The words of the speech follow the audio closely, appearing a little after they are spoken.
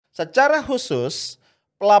Secara khusus,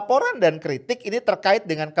 pelaporan dan kritik ini terkait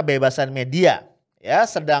dengan kebebasan media. Ya,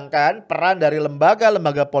 sedangkan peran dari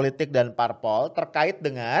lembaga-lembaga politik dan parpol terkait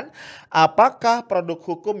dengan apakah produk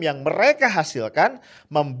hukum yang mereka hasilkan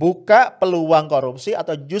membuka peluang korupsi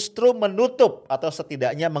atau justru menutup atau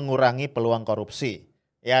setidaknya mengurangi peluang korupsi.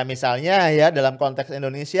 Ya, misalnya ya dalam konteks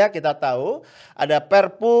Indonesia kita tahu ada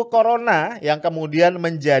Perpu Corona yang kemudian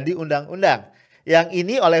menjadi undang-undang. Yang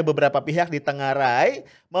ini oleh beberapa pihak ditengarai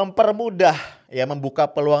mempermudah ya membuka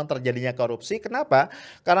peluang terjadinya korupsi. Kenapa?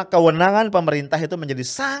 Karena kewenangan pemerintah itu menjadi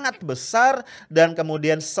sangat besar dan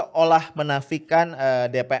kemudian seolah menafikan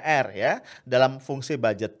DPR ya dalam fungsi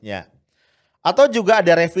budgetnya. Atau juga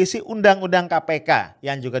ada revisi Undang-Undang KPK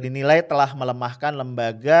yang juga dinilai telah melemahkan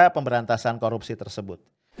lembaga pemberantasan korupsi tersebut.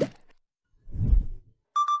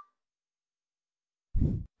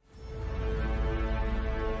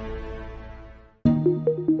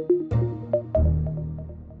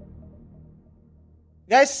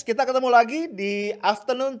 Guys, kita ketemu lagi di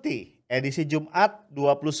Afternoon Tea, edisi Jumat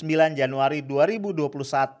 29 Januari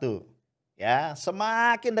 2021. Ya,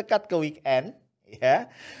 semakin dekat ke weekend,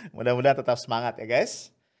 ya. Mudah-mudahan tetap semangat ya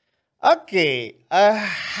guys. Oke,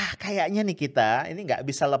 kayaknya nih kita ini nggak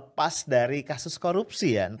bisa lepas dari kasus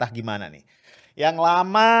korupsi ya, entah gimana nih. Yang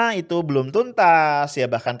lama itu belum tuntas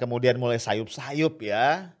ya, bahkan kemudian mulai sayup-sayup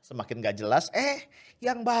ya, semakin nggak jelas.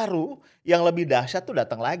 Yang baru, yang lebih dahsyat tuh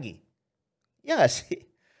datang lagi. Ya nggak sih?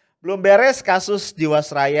 Belum beres kasus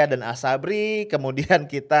Jiwasraya dan Asabri, kemudian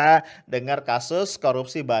kita dengar kasus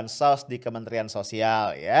korupsi bansos di Kementerian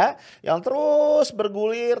Sosial ya. Yang terus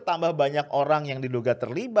bergulir, tambah banyak orang yang diduga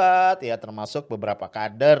terlibat ya, termasuk beberapa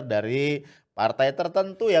kader dari partai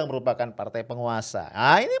tertentu yang merupakan partai penguasa.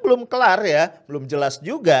 Nah ini belum kelar ya, belum jelas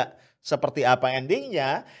juga seperti apa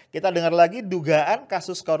endingnya. Kita dengar lagi dugaan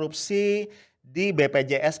kasus korupsi di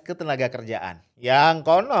BPJS Ketenagakerjaan yang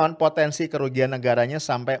konon potensi kerugian negaranya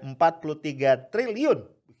sampai 43 triliun.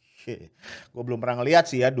 Gue belum pernah ngeliat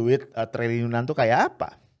sih ya duit triliunan tuh kayak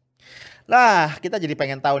apa. Lah kita jadi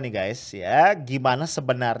pengen tahu nih guys ya, gimana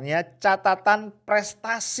sebenarnya catatan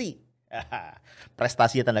prestasi.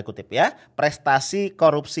 Prestasi tanda kutip ya, prestasi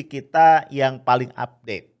korupsi kita yang paling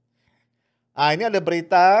update. Nah ini ada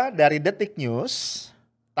berita dari Detik News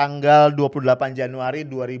tanggal 28 Januari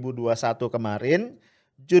 2021 kemarin.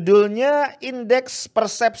 Judulnya Indeks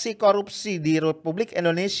Persepsi Korupsi di Republik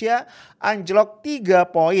Indonesia anjlok 3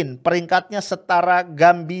 poin. Peringkatnya setara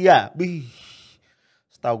Gambia.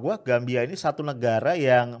 Setahu gue Gambia ini satu negara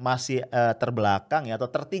yang masih terbelakang ya, atau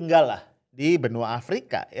tertinggal lah di benua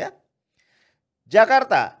Afrika ya.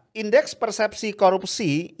 Jakarta. Indeks Persepsi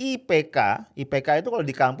Korupsi IPK, IPK itu kalau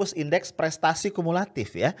di kampus Indeks Prestasi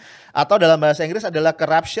Kumulatif ya, atau dalam bahasa Inggris adalah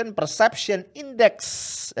Corruption Perception Index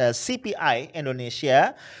CPI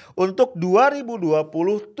Indonesia untuk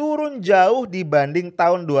 2020 turun jauh dibanding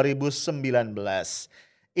tahun 2019.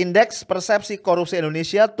 Indeks Persepsi Korupsi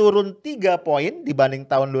Indonesia turun 3 poin dibanding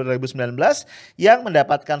tahun 2019 yang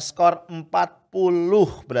mendapatkan skor 40,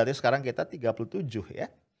 berarti sekarang kita 37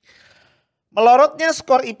 ya. Melorotnya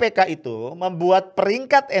skor IPK itu membuat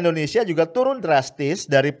peringkat Indonesia juga turun drastis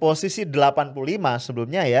dari posisi 85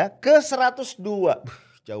 sebelumnya ya ke 102.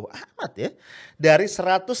 Jauh amat ya. Dari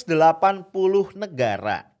 180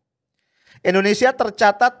 negara. Indonesia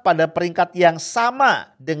tercatat pada peringkat yang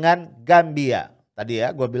sama dengan Gambia. Tadi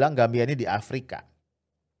ya gue bilang Gambia ini di Afrika.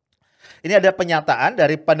 Ini ada pernyataan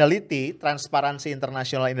dari peneliti Transparansi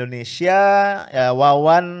Internasional Indonesia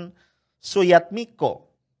Wawan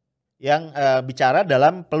Suyatmiko yang bicara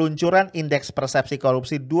dalam peluncuran Indeks Persepsi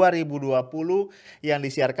Korupsi 2020 yang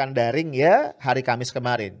disiarkan daring ya hari Kamis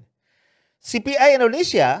kemarin. CPI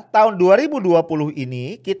Indonesia tahun 2020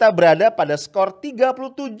 ini kita berada pada skor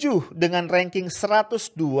 37 dengan ranking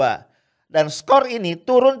 102. Dan skor ini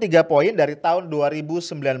turun 3 poin dari tahun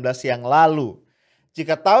 2019 yang lalu.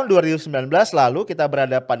 Jika tahun 2019 lalu kita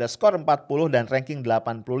berada pada skor 40 dan ranking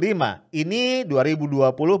 85. Ini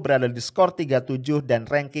 2020 berada di skor 37 dan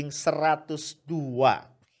ranking 102.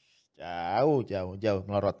 Jauh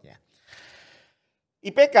melorotnya.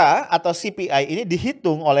 IPK atau CPI ini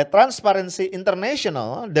dihitung oleh Transparency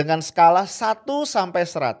International dengan skala 1 sampai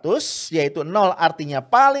 100, yaitu 0 artinya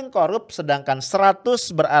paling korup sedangkan 100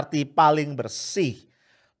 berarti paling bersih.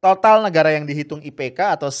 Total negara yang dihitung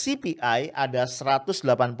IPK atau CPI ada 180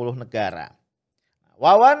 negara.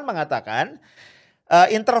 Wawan mengatakan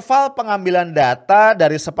interval pengambilan data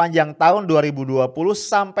dari sepanjang tahun 2020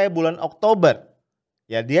 sampai bulan Oktober.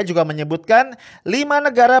 Ya, dia juga menyebutkan 5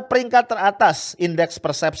 negara peringkat teratas indeks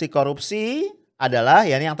persepsi korupsi adalah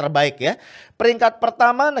ya ini yang terbaik ya. Peringkat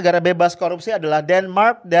pertama negara bebas korupsi adalah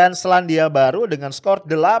Denmark dan Selandia Baru dengan skor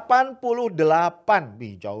 88.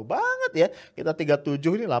 Wih, jauh banget ya. Kita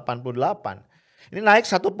 37 ini 88. Ini naik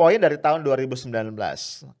 1 poin dari tahun 2019.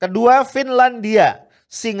 Kedua Finlandia,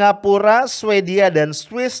 Singapura, Swedia dan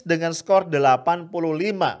Swiss dengan skor 85.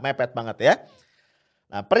 Mepet banget ya.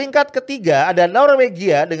 Nah, peringkat ketiga ada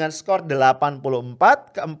Norwegia dengan skor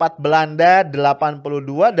 84, keempat Belanda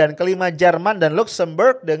 82, dan kelima Jerman dan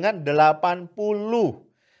Luxembourg dengan 80.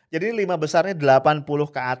 Jadi 5 besarnya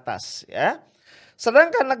 80 ke atas ya.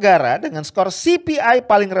 Sedangkan negara dengan skor CPI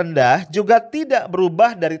paling rendah juga tidak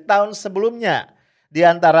berubah dari tahun sebelumnya. Di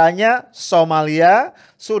antaranya Somalia,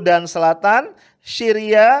 Sudan Selatan,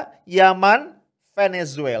 Syria, Yaman,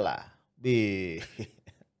 Venezuela.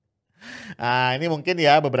 Nah, ini mungkin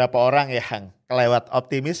ya beberapa orang yang kelewat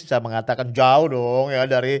optimis bisa mengatakan jauh dong ya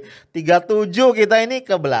dari 37 kita ini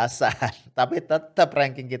ke belasan. Tapi tetap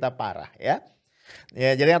ranking kita parah ya.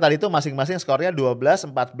 Ya, jadi yang tadi itu masing-masing skornya 12,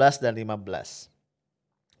 14 dan 15.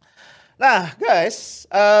 Nah guys,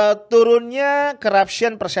 turunnya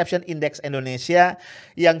Corruption Perception Index Indonesia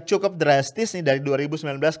yang cukup drastis nih dari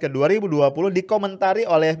 2019 ke 2020 dikomentari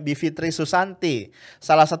oleh Bivitri Susanti,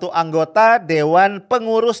 salah satu anggota Dewan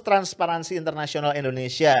Pengurus Transparansi Internasional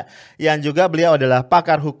Indonesia, yang juga beliau adalah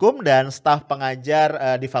pakar hukum dan staf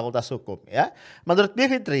pengajar di Fakultas Hukum ya. Menurut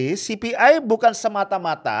Bivitri, CPI bukan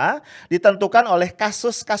semata-mata ditentukan oleh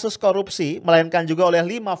kasus-kasus korupsi, melainkan juga oleh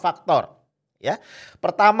 5 faktor. Ya,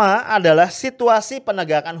 pertama adalah situasi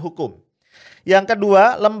penegakan hukum. Yang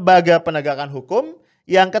kedua, lembaga penegakan hukum.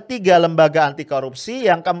 Yang ketiga, lembaga anti korupsi.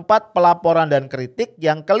 Yang keempat, pelaporan dan kritik.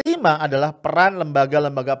 Yang kelima adalah peran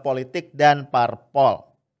lembaga-lembaga politik dan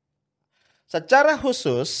parpol. Secara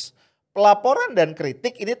khusus, pelaporan dan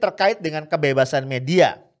kritik ini terkait dengan kebebasan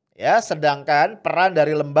media. Ya, sedangkan peran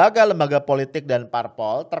dari lembaga-lembaga politik dan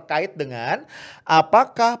parpol terkait dengan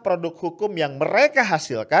apakah produk hukum yang mereka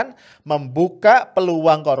hasilkan membuka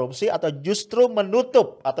peluang korupsi atau justru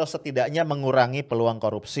menutup atau setidaknya mengurangi peluang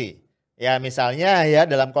korupsi. Ya, misalnya ya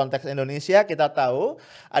dalam konteks Indonesia kita tahu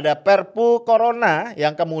ada Perpu Corona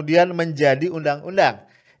yang kemudian menjadi undang-undang.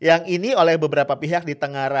 Yang ini oleh beberapa pihak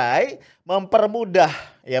ditengarai mempermudah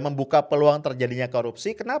ya membuka peluang terjadinya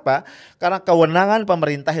korupsi. Kenapa? Karena kewenangan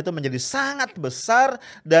pemerintah itu menjadi sangat besar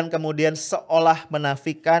dan kemudian seolah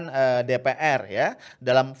menafikan DPR ya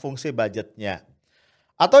dalam fungsi budgetnya.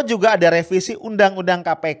 Atau juga ada revisi Undang-Undang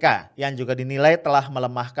KPK yang juga dinilai telah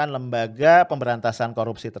melemahkan lembaga pemberantasan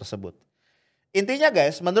korupsi tersebut. Intinya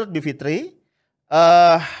guys, menurut Bivitri,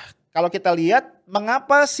 kalau kita lihat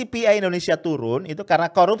mengapa CPI Indonesia turun itu karena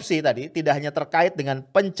korupsi tadi tidak hanya terkait dengan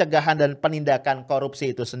pencegahan dan penindakan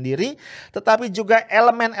korupsi itu sendiri, tetapi juga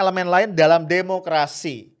elemen-elemen lain dalam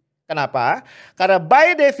demokrasi. Kenapa? Karena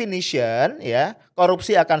by definition ya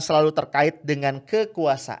korupsi akan selalu terkait dengan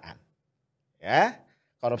kekuasaan. Ya,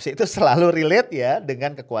 korupsi itu selalu relate ya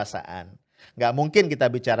dengan kekuasaan. Nggak mungkin kita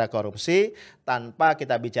bicara korupsi tanpa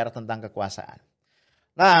kita bicara tentang kekuasaan.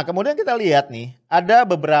 Nah, kemudian kita lihat nih, ada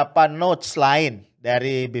beberapa notes lain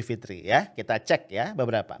dari Bivitri ya. Kita cek ya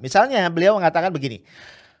beberapa. Misalnya beliau mengatakan begini.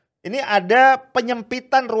 Ini ada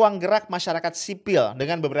penyempitan ruang gerak masyarakat sipil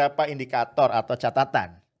dengan beberapa indikator atau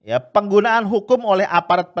catatan. Ya, penggunaan hukum oleh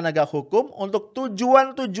aparat penegak hukum untuk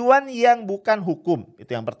tujuan-tujuan yang bukan hukum.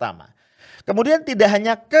 Itu yang pertama. Kemudian tidak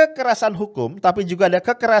hanya kekerasan hukum, tapi juga ada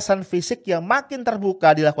kekerasan fisik yang makin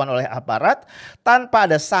terbuka dilakukan oleh aparat tanpa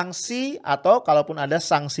ada sanksi atau kalaupun ada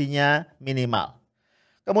sanksinya minimal.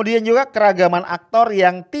 Kemudian juga keragaman aktor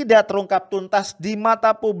yang tidak terungkap tuntas di mata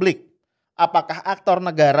publik. Apakah aktor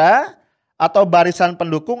negara atau barisan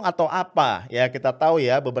pendukung atau apa? Ya kita tahu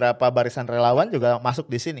ya beberapa barisan relawan juga masuk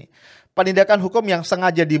di sini. Penindakan hukum yang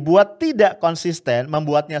sengaja dibuat tidak konsisten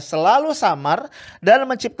membuatnya selalu samar dan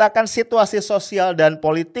menciptakan situasi sosial dan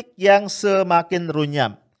politik yang semakin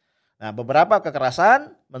runyam. Nah, beberapa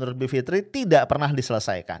kekerasan menurut Bivitri tidak pernah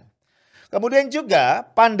diselesaikan. Kemudian juga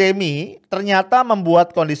pandemi ternyata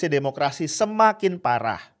membuat kondisi demokrasi semakin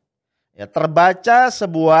parah. Ya, terbaca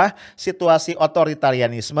sebuah situasi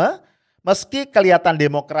otoritarianisme meski kelihatan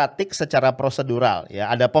demokratik secara prosedural, ya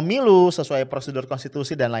ada pemilu sesuai prosedur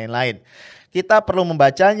konstitusi dan lain-lain. Kita perlu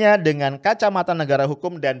membacanya dengan kacamata negara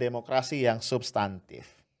hukum dan demokrasi yang substantif.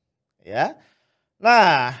 Ya,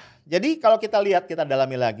 nah jadi kalau kita lihat kita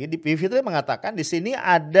dalami lagi, di Bivitri mengatakan di sini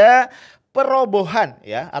ada perobohan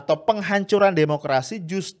ya atau penghancuran demokrasi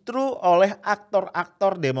justru oleh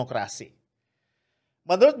aktor-aktor demokrasi.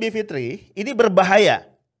 Menurut Bivitri ini berbahaya.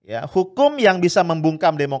 Ya, hukum yang bisa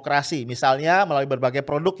membungkam demokrasi, misalnya melalui berbagai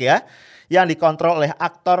produk ya, yang dikontrol oleh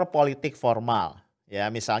aktor politik formal. Ya,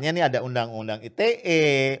 misalnya nih ada undang-undang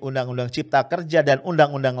ITE, undang-undang Cipta Kerja dan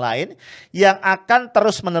undang-undang lain yang akan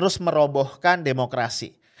terus-menerus merobohkan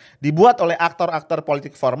demokrasi. Dibuat oleh aktor-aktor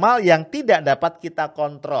politik formal yang tidak dapat kita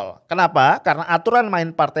kontrol. Kenapa? Karena aturan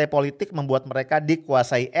main partai politik membuat mereka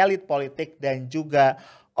dikuasai elit politik dan juga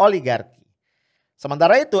oligarki.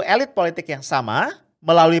 Sementara itu, elit politik yang sama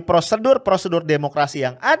melalui prosedur-prosedur demokrasi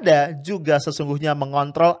yang ada juga sesungguhnya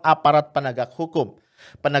mengontrol aparat penegak hukum.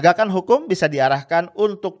 Penegakan hukum bisa diarahkan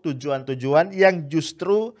untuk tujuan-tujuan yang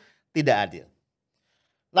justru tidak adil.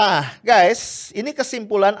 Nah guys, ini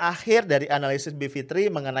kesimpulan akhir dari analisis B. Fitri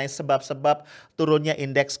mengenai sebab-sebab turunnya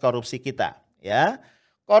indeks korupsi kita. Ya,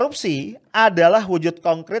 korupsi adalah wujud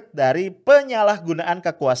konkret dari penyalahgunaan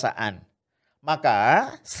kekuasaan.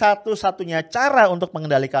 Maka satu-satunya cara untuk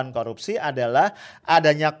mengendalikan korupsi adalah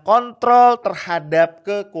adanya kontrol terhadap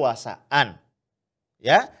kekuasaan.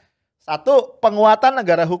 Ya, satu, penguatan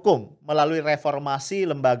negara hukum melalui reformasi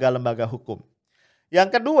lembaga-lembaga hukum.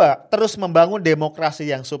 Yang kedua, terus membangun demokrasi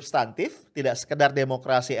yang substantif, tidak sekedar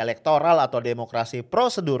demokrasi elektoral atau demokrasi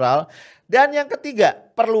prosedural. Dan yang ketiga,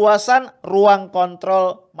 perluasan ruang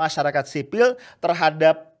kontrol masyarakat sipil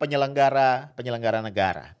terhadap penyelenggara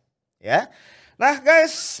negara. Ya. Nah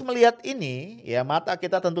guys, melihat ini ya mata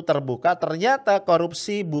kita tentu terbuka, ternyata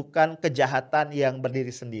korupsi bukan kejahatan yang berdiri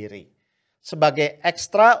sendiri. Sebagai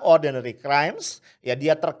extraordinary crimes, ya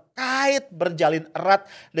dia terkait berjalin erat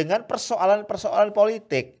dengan persoalan-persoalan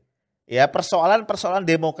politik. Ya, persoalan-persoalan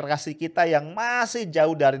demokrasi kita yang masih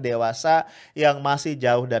jauh dari dewasa, yang masih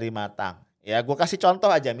jauh dari matang. Ya, gue kasih contoh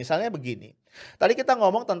aja, misalnya begini. Tadi kita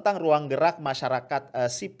ngomong tentang ruang gerak masyarakat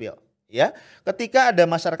sipil. Ya, ketika ada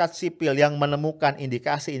masyarakat sipil yang menemukan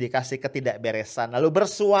indikasi-indikasi ketidakberesan, lalu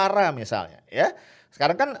bersuara misalnya, ya.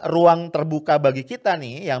 Sekarang kan ruang terbuka bagi kita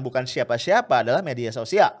nih yang bukan siapa-siapa adalah media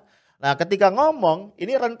sosial. Nah ketika ngomong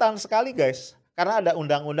ini rentan sekali guys. Karena ada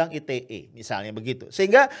undang-undang ITE misalnya begitu.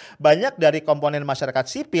 Sehingga banyak dari komponen masyarakat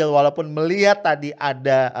sipil walaupun melihat tadi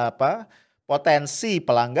ada potensi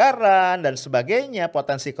pelanggaran dan sebagainya,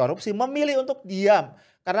 potensi korupsi, memilih untuk diam.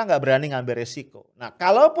 Karena nggak berani ngambil resiko. Nah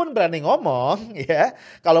kalaupun berani ngomong ya,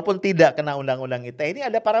 kalaupun tidak kena undang-undang ITE, ini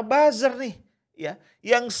ada para buzzer nih. Ya,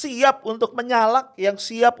 yang siap untuk menyalak, yang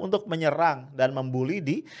siap untuk menyerang dan membuli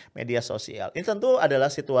di media sosial. Ini tentu adalah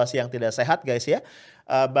situasi yang tidak sehat guys ya.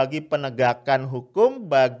 Bagi penegakan hukum,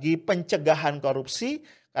 bagi pencegahan korupsi.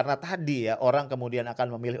 Karena tadi ya orang kemudian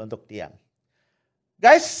akan memilih untuk diam.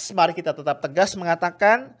 Guys, mari kita tetap tegas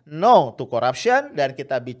mengatakan no to corruption dan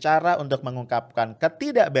kita bicara untuk mengungkapkan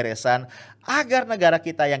ketidakberesan agar negara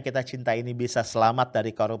kita yang kita cintai ini bisa selamat dari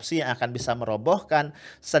korupsi yang akan bisa merobohkan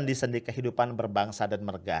sendi-sendi kehidupan berbangsa dan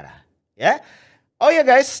bernegara. Ya. Oh ya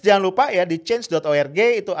guys, jangan lupa ya di change.org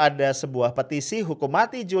itu ada sebuah petisi hukum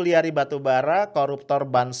mati Juliari Batubara, koruptor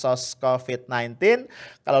bansos COVID-19.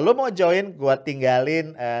 Kalau lo mau join, gua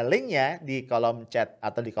tinggalin linknya di kolom chat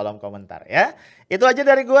atau di kolom komentar ya. Itu aja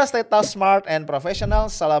dari gua, stay tough, smart, and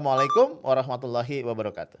professional. Assalamualaikum warahmatullahi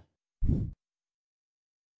wabarakatuh.